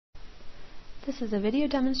This is a video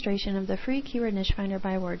demonstration of the free keyword niche finder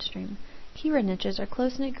by WordStream. Keyword niches are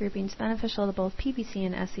close-knit groupings beneficial to both PPC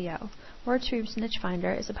and SEO. WordStream's niche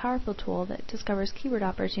finder is a powerful tool that discovers keyword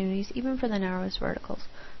opportunities even for the narrowest verticals.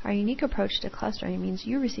 Our unique approach to clustering means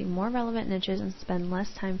you receive more relevant niches and spend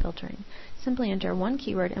less time filtering. Simply enter one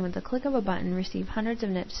keyword and with the click of a button receive hundreds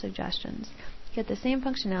of niche suggestions. Get the same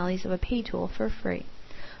functionalities of a paid tool for free.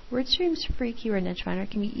 WordStream's free keyword niche finder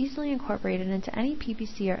can be easily incorporated into any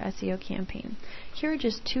PPC or SEO campaign. Here are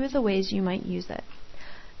just two of the ways you might use it.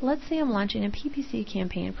 Let's say I'm launching a PPC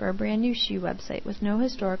campaign for a brand new shoe website with no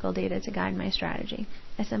historical data to guide my strategy.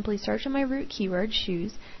 I simply search on my root keyword,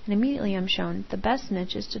 shoes, and immediately I'm shown the best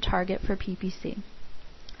niches to target for PPC.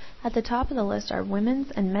 At the top of the list are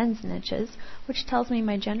women's and men's niches, which tells me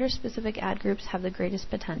my gender-specific ad groups have the greatest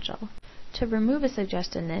potential. To remove a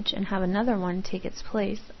suggested niche and have another one take its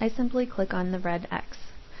place, I simply click on the red X.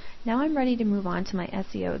 Now I'm ready to move on to my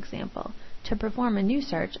SEO example. To perform a new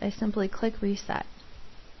search, I simply click Reset.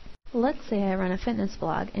 Let's say I run a fitness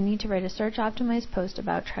blog and need to write a search-optimized post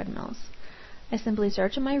about treadmills. I simply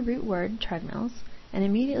search in my root word, treadmills, and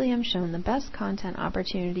immediately I'm shown the best content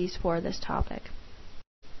opportunities for this topic.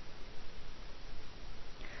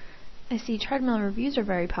 I see treadmill reviews are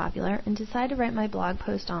very popular and decide to write my blog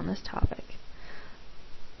post on this topic.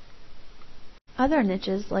 Other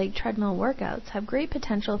niches like treadmill workouts have great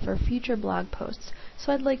potential for future blog posts,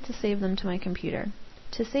 so I'd like to save them to my computer.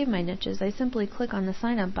 To save my niches, I simply click on the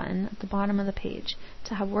Sign Up button at the bottom of the page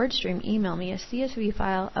to have WordStream email me a CSV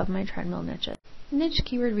file of my treadmill niches. Niche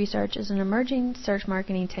keyword research is an emerging search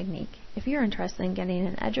marketing technique. If you're interested in getting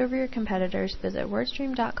an edge over your competitors, visit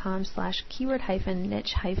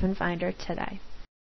wordstream.com/keyword-niche-finder today.